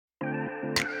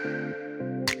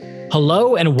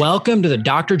Hello and welcome to the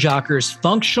Dr. Jocker's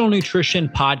Functional Nutrition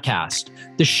Podcast,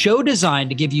 the show designed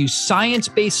to give you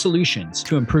science-based solutions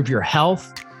to improve your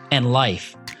health and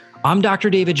life. I'm Dr.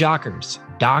 David Jockers,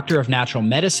 Doctor of Natural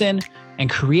Medicine and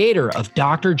creator of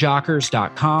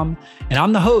drjockers.com, and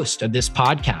I'm the host of this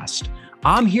podcast.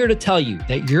 I'm here to tell you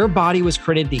that your body was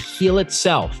created to heal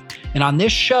itself, and on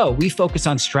this show, we focus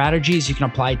on strategies you can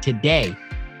apply today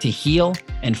to heal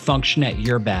and function at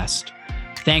your best.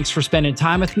 Thanks for spending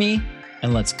time with me,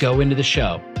 and let's go into the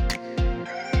show.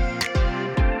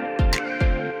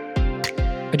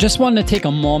 I just wanted to take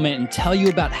a moment and tell you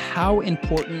about how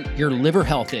important your liver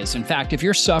health is. In fact, if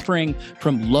you're suffering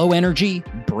from low energy,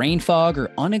 brain fog, or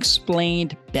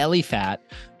unexplained belly fat,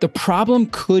 the problem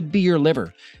could be your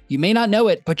liver. You may not know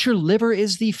it, but your liver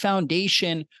is the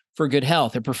foundation for good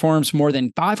health. It performs more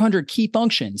than 500 key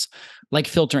functions like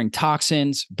filtering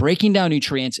toxins, breaking down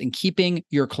nutrients, and keeping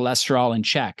your cholesterol in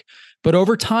check. But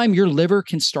over time, your liver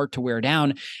can start to wear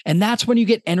down, and that's when you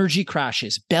get energy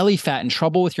crashes, belly fat, and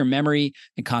trouble with your memory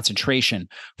and concentration.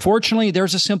 Fortunately,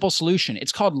 there's a simple solution.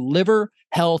 It's called Liver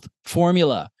Health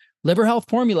Formula. Liver Health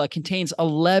Formula contains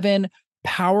 11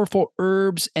 powerful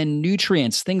herbs and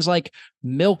nutrients, things like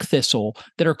milk thistle,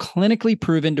 that are clinically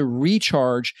proven to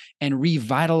recharge and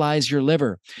revitalize your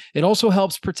liver. It also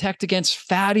helps protect against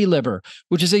fatty liver,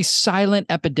 which is a silent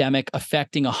epidemic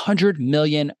affecting 100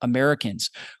 million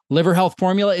Americans. Liver Health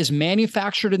Formula is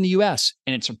manufactured in the US,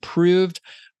 and it's approved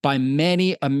by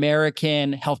many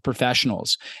American health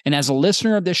professionals. And as a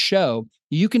listener of this show,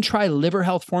 you can try Liver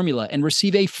Health Formula and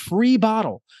receive a free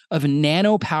bottle of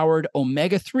nano-powered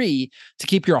omega-3 to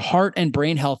keep your heart and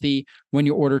brain healthy when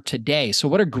you order today. So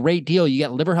what a great deal. You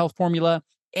get Liver Health Formula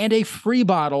and a free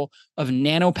bottle of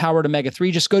nano-powered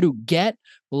omega-3. Just go to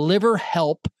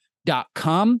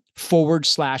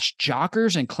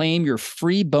getliverhelp.com/jockers and claim your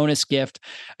free bonus gift.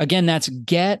 Again, that's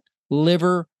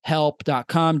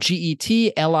getliverhelp.com,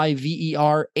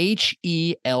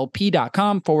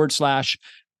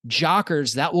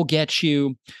 getliverhelp.com/jockers. That will get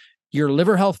you your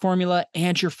Liver Health Formula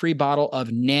and your free bottle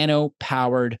of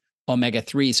nano-powered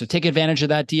omega-3. So take advantage of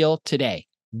that deal today.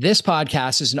 This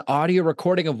podcast is an audio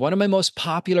recording of one of my most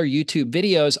popular YouTube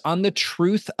videos on the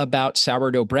truth about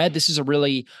sourdough bread. This is a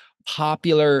really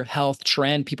popular health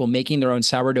trend, people making their own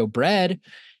sourdough bread.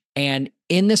 And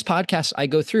in this podcast, I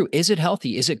go through, is it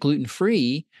healthy? Is it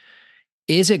gluten-free?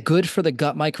 Is it good for the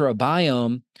gut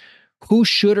microbiome? Who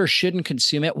should or shouldn't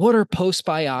consume it? What are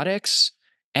postbiotics?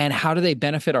 And how do they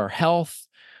benefit our health?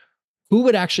 Who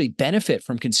would actually benefit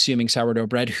from consuming sourdough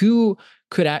bread? Who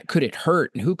could it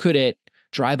hurt? And who could it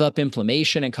drive up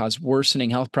inflammation and cause worsening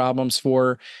health problems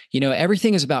for?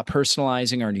 Everything is about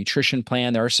personalizing our nutrition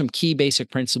plan. There are some key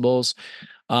basic principles.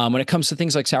 When it comes to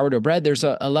things like sourdough bread, there's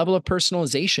a level of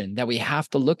personalization that we have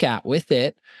to look at with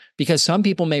it, because some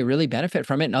people may really benefit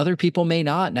from it and other people may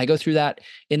not. And I go through that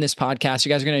in this podcast. You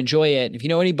guys are going to enjoy it. If you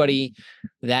know anybody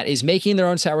that is making their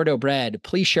own sourdough bread,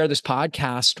 please share this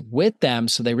podcast with them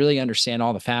so they really understand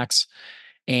all the facts.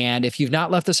 And if you've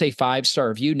not left us a 5-star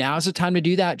review, now's the time to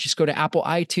do that. Just go to Apple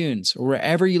iTunes or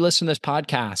wherever you listen to this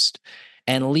podcast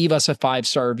and leave us a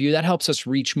 5-star review. That helps us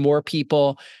reach more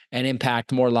people and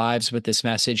impact more lives with this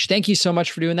message. Thank you so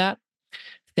much for doing that.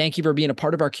 Thank you for being a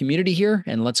part of our community here,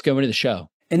 and let's go into the show.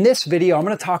 In this video, I'm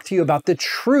going to talk to you about the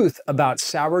truth about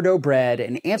sourdough bread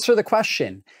and answer the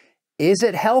question, is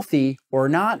it healthy or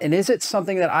not? And is it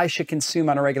something that I should consume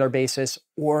on a regular basis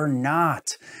or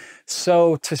not?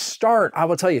 So to start, I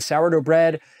will tell you, sourdough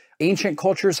bread, ancient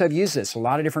cultures have used this. A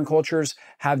lot of different cultures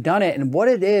have done it. And what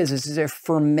it is a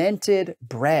fermented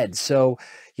bread. So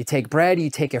you take bread, you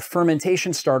take a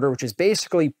fermentation starter, which is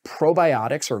basically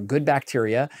probiotics or good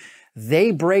bacteria.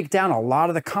 They break down a lot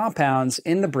of the compounds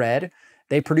in the bread.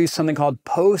 They produce something called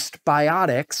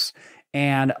postbiotics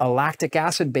and a lactic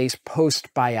acid-based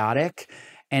postbiotic.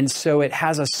 And so it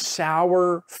has a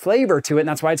sour flavor to it. And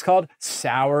that's why it's called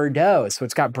sourdough. So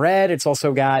it's got bread. It's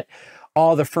also got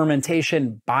all the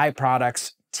fermentation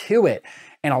byproducts to it.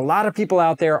 And a lot of people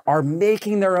out there are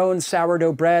making their own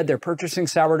sourdough bread. They're purchasing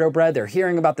sourdough bread. They're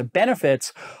hearing about the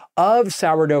benefits of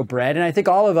sourdough bread. And I think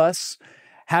all of us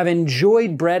have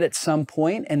enjoyed bread at some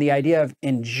point. And the idea of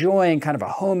enjoying kind of a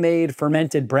homemade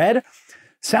fermented bread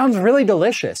sounds really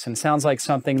delicious and sounds like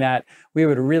something that we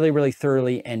would really, really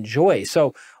thoroughly enjoy.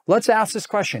 So let's ask this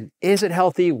question. Is it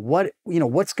healthy?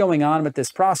 What's going on with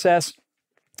this process?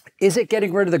 Is it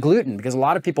getting rid of the gluten? Because a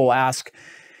lot of people ask,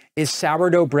 is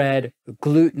sourdough bread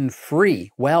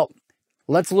gluten-free? Well,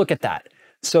 let's look at that.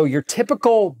 So your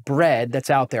typical bread that's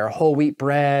out there, whole wheat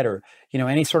bread or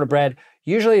any sort of bread,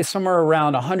 usually is somewhere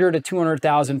around 100 to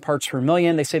 200,000 parts per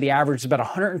million. They say the average is about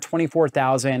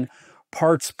 124,000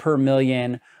 parts per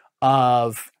million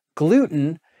of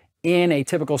gluten in a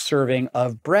typical serving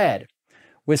of bread.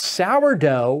 With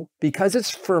sourdough, because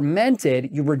it's fermented,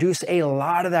 you reduce a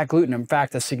lot of that gluten. In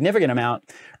fact, a significant amount,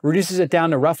 reduces it down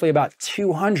to roughly about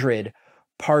 200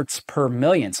 parts per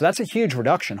million. So that's a huge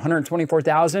reduction,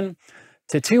 124,000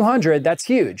 to 200, that's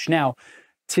huge. Now,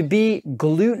 to be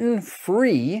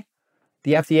gluten-free,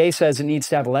 the FDA says it needs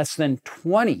to have less than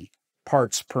 20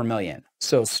 parts per million.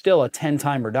 So still a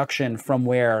 10-time reduction from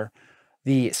where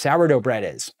the sourdough bread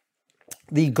is.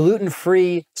 The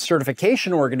Gluten-Free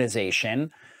Certification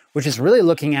Organization, which is really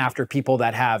looking after people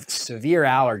that have severe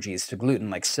allergies to gluten,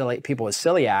 like people with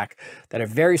celiac that have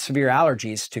very severe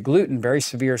allergies to gluten, very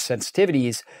severe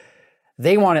sensitivities,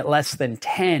 they want it less than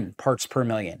 10 parts per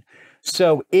million.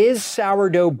 So is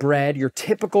sourdough bread, your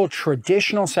typical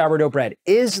traditional sourdough bread,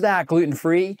 is that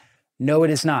gluten-free? No,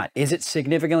 it is not. Is it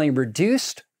significantly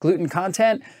reduced gluten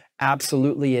content?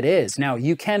 Absolutely it is. Now,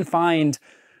 you can find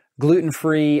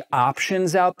gluten-free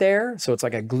options out there. So it's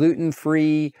like a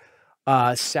gluten-free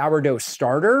sourdough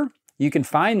starter. You can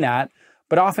find that,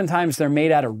 but oftentimes they're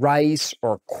made out of rice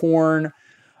or corn,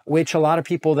 which a lot of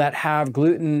people that have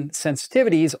gluten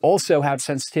sensitivities also have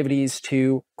sensitivities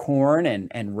to corn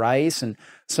and rice and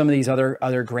some of these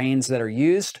other grains that are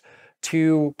used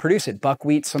to produce it.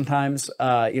 Buckwheat sometimes,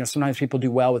 sometimes people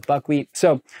do well with buckwheat.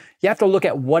 So you have to look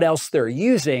at what else they're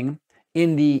using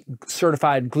in the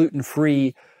certified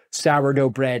gluten-free sourdough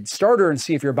bread starter and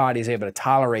see if your body is able to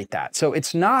tolerate that. So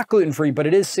it's not gluten-free, but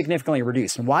it is significantly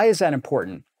reduced. And why is that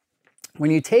important?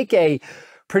 When you take a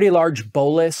pretty large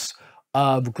bolus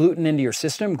of gluten into your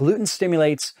system, gluten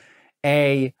stimulates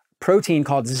a protein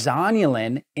called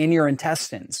zonulin in your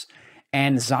intestines.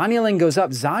 And zonulin goes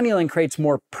up. Zonulin creates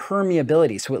more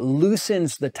permeability. So it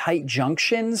loosens the tight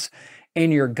junctions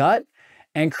in your gut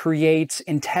and creates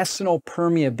intestinal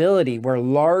permeability where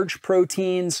large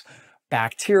proteins,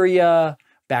 bacteria,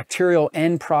 bacterial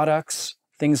end products,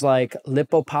 things like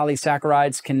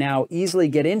lipopolysaccharides can now easily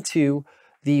get into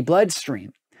the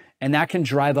bloodstream. And that can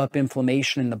drive up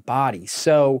inflammation in the body.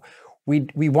 So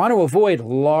we want to avoid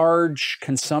large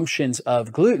consumptions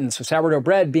of gluten. So sourdough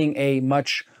bread being a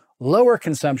much lower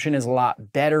consumption is a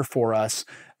lot better for us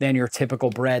than your typical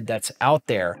bread that's out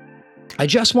there. I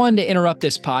just wanted to interrupt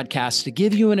this podcast to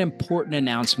give you an important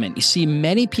announcement. You see,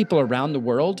 many people around the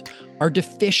world are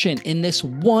deficient in this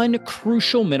one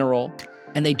crucial mineral,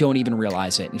 and they don't even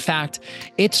realize it. In fact,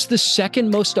 it's the second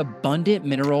most abundant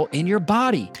mineral in your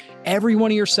body. Every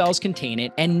one of your cells contain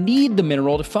it and need the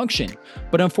mineral to function.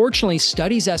 But unfortunately,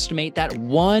 studies estimate that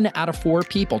 1 out of 4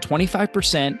 people,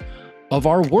 25% of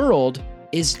our world,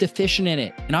 is deficient in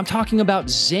it. And I'm talking about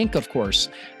zinc, of course.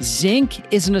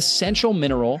 Zinc is an essential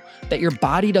mineral that your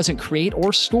body doesn't create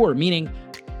or store, meaning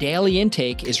daily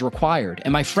intake is required.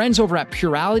 And my friends over at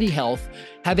Purality Health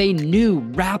have a new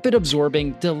rapid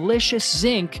absorbing, delicious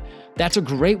zinc that's a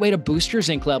great way to boost your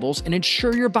zinc levels and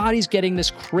ensure your body's getting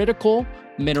this critical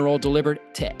mineral delivered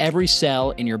to every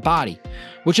cell in your body.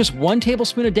 With just 1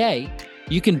 tablespoon a day,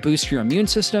 you can boost your immune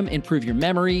system, improve your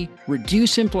memory,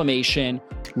 reduce inflammation,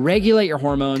 regulate your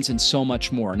hormones, and so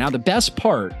much more. Now, the best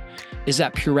part is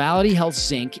that Purality Health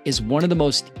Zinc is one of the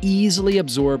most easily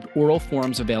absorbed oral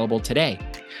forms available today.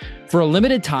 For a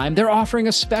limited time, they're offering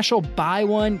a special buy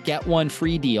one, get one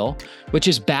free deal, which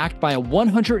is backed by a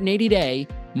 180-day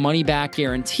money-back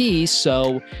guarantee.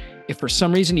 So if for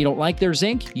some reason you don't like their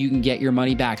zinc, you can get your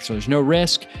money back. So there's no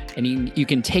risk, and you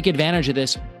can take advantage of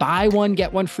this buy one,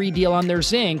 get one free deal on their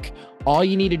zinc. All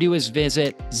you need to do is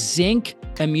visit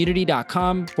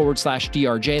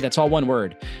zincimmunity.com/DRJ. That's all one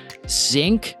word.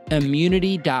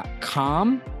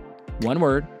 zincimmunity.com, one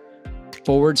word,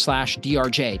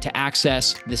 /DRJ to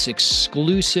access this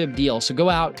exclusive deal. So go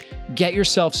out, get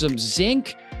yourself some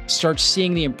zinc, start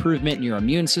seeing the improvement in your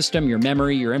immune system, your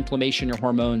memory, your inflammation, your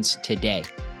hormones today.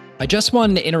 I just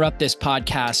wanted to interrupt this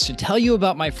podcast to tell you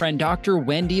about my friend, Dr.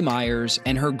 Wendy Myers,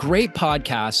 and her great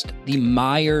podcast, The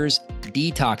Myers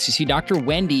Detox. You see, Dr.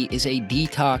 Wendy is a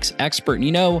detox expert. And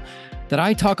you know that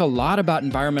I talk a lot about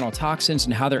environmental toxins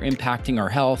and how they're impacting our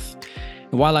health.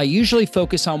 And while I usually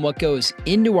focus on what goes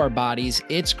into our bodies,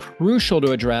 it's crucial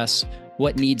to address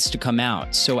what needs to come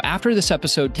out. So after this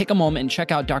episode, take a moment and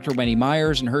check out Dr. Wendy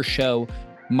Myers and her show,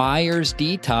 Myers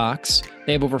Detox.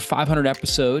 They have over 500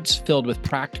 episodes filled with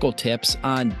practical tips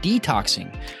on detoxing.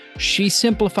 She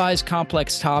simplifies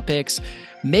complex topics,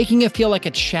 making it feel like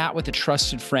a chat with a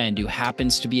trusted friend who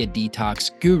happens to be a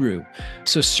detox guru.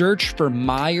 So search for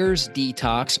Myers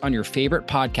Detox on your favorite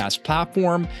podcast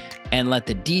platform and let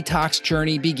the detox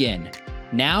journey begin.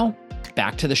 Now,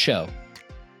 back to the show.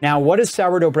 Now, what does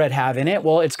sourdough bread have in it?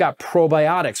 Well, it's got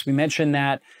probiotics. We mentioned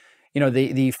that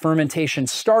the fermentation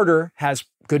starter has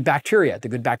good bacteria. The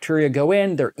good bacteria go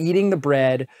in, they're eating the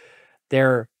bread,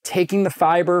 they're taking the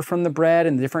fiber from the bread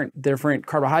and different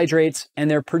carbohydrates, and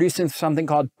they're producing something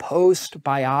called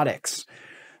postbiotics.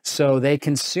 So they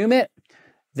consume it,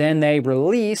 then they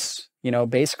release,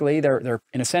 basically they're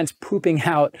in a sense pooping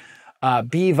out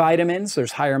B vitamins.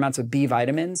 There's higher amounts of B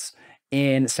vitamins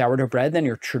in sourdough bread than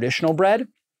your traditional bread.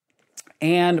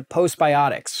 And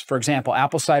postbiotics. For example,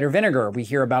 apple cider vinegar. We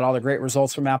hear about all the great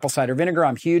results from apple cider vinegar.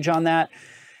 I'm huge on that.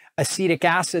 Acetic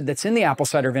acid that's in the apple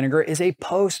cider vinegar is a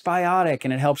postbiotic,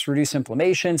 and it helps reduce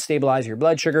inflammation, stabilize your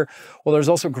blood sugar. Well, there's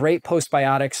also great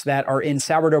postbiotics that are in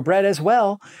sourdough bread as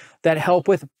well that help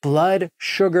with blood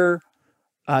sugar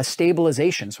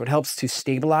stabilization. So it helps to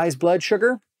stabilize blood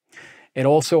sugar. It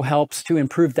also helps to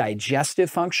improve digestive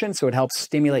function. So it helps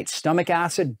stimulate stomach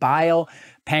acid, bile,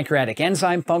 pancreatic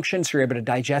enzyme function. So you're able to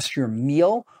digest your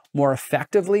meal more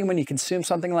effectively when you consume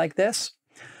something like this.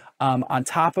 On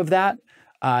top of that,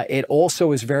 it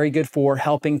also is very good for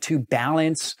helping to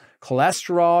balance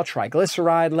cholesterol,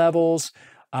 triglyceride levels,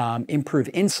 improve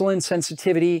insulin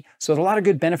sensitivity. So there's a lot of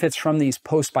good benefits from these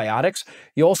postbiotics.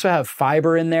 You also have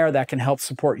fiber in there that can help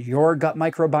support your gut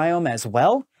microbiome as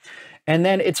well. And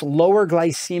then it's lower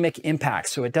glycemic impact.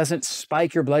 So it doesn't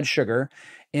spike your blood sugar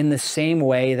in the same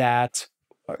way that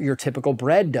your typical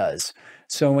bread does.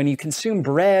 So when you consume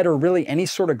bread or really any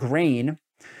sort of grain,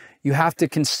 you have to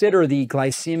consider the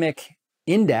glycemic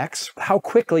index, how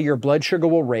quickly your blood sugar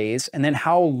will raise, and then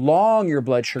how long your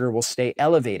blood sugar will stay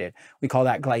elevated. We call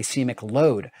that glycemic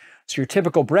load. So your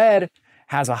typical bread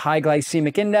has a high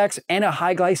glycemic index and a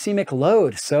high glycemic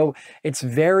load. So it's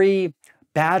very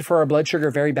bad for our blood sugar,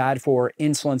 very bad for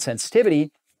insulin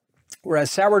sensitivity.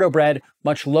 Whereas sourdough bread,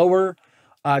 much lower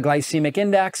glycemic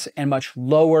index and much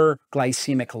lower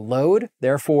glycemic load.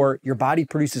 Therefore, your body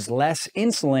produces less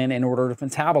insulin in order to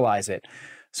metabolize it.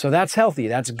 So that's healthy,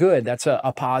 that's good, that's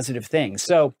a positive thing.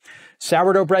 So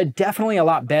sourdough bread, definitely a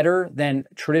lot better than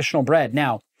traditional bread.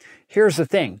 Now, here's the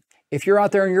thing. If you're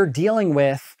out there and you're dealing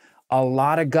with a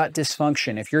lot of gut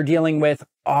dysfunction, if you're dealing with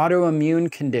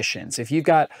autoimmune conditions, if you've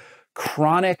got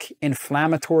chronic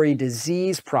inflammatory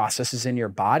disease processes in your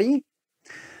body,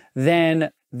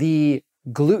 then the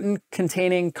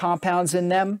gluten-containing compounds in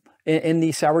them, in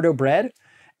the sourdough bread,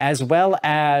 as well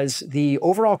as the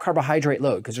overall carbohydrate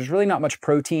load, because there's really not much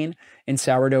protein in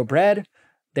sourdough bread.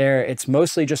 It's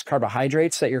mostly just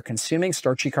carbohydrates that you're consuming,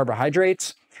 starchy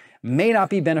carbohydrates, may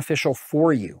not be beneficial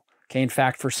for you. Okay, in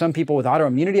fact, for some people with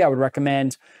autoimmunity, I would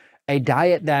recommend a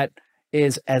diet that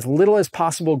is as little as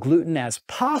possible gluten as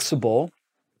possible.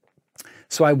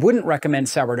 So I wouldn't recommend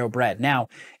sourdough bread. Now,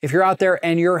 if you're out there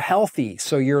and you're healthy,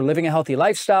 so you're living a healthy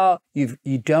lifestyle,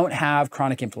 you don't have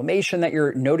chronic inflammation that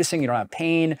you're noticing, you don't have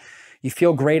pain, you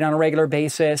feel great on a regular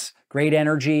basis, great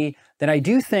energy, then I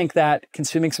do think that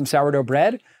consuming some sourdough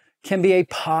bread can be a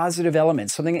positive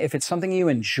element. If it's something you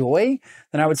enjoy,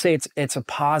 then I would say it's a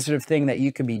positive thing that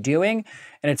you could be doing,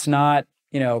 and it's not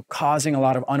causing a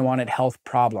lot of unwanted health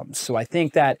problems. So I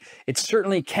think that it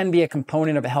certainly can be a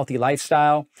component of a healthy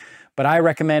lifestyle, but I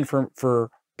recommend for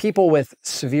people with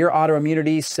severe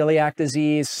autoimmunity, celiac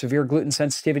disease, severe gluten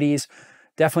sensitivities,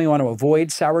 definitely want to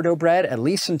avoid sourdough bread, at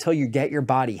least until you get your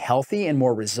body healthy and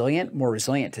more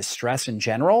resilient to stress in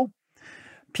general.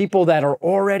 People that are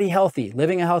already healthy,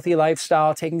 living a healthy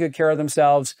lifestyle, taking good care of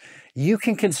themselves, you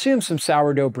can consume some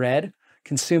sourdough bread,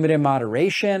 consume it in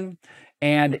moderation,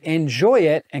 and enjoy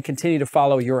it and continue to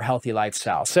follow your healthy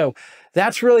lifestyle. So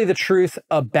that's really the truth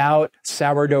about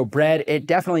sourdough bread. It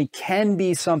definitely can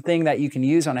be something that you can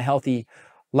use on a healthy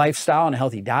lifestyle and a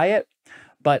healthy diet.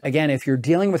 But again, if you're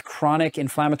dealing with chronic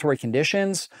inflammatory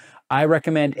conditions, I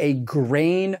recommend a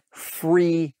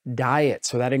grain-free diet.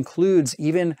 So that includes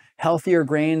even healthier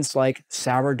grains like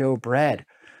sourdough bread.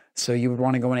 So you would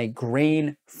want to go on a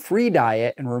grain-free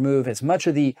diet and remove as much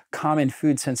of the common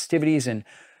food sensitivities and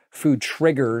food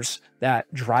triggers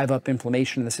that drive up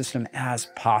inflammation in the system as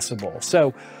possible.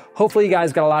 So hopefully you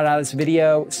guys got a lot out of this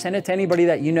video. Send it to anybody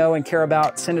that you know and care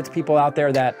about. Send it to people out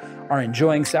there that are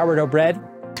enjoying sourdough bread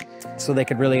so they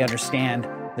could really understand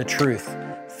the truth.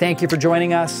 Thank you for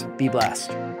joining us. Be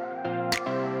blessed.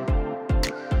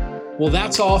 Well,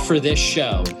 that's all for this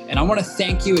show. And I want to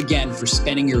thank you again for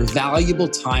spending your valuable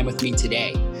time with me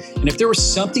today. And if there was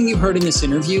something you heard in this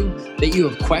interview that you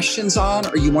have questions on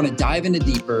or you want to dive into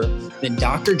deeper, then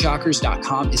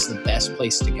drjockers.com is the best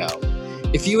place to go.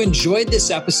 If you enjoyed this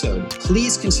episode,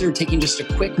 please consider taking just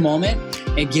a quick moment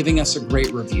and giving us a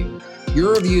great review.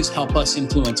 Your reviews help us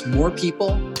influence more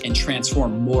people and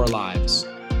transform more lives.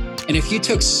 And if you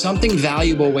took something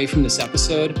valuable away from this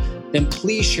episode, then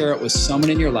please share it with someone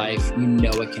in your life you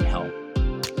know it can help.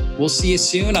 We'll see you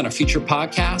soon on a future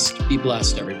podcast. Be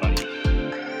blessed, everybody.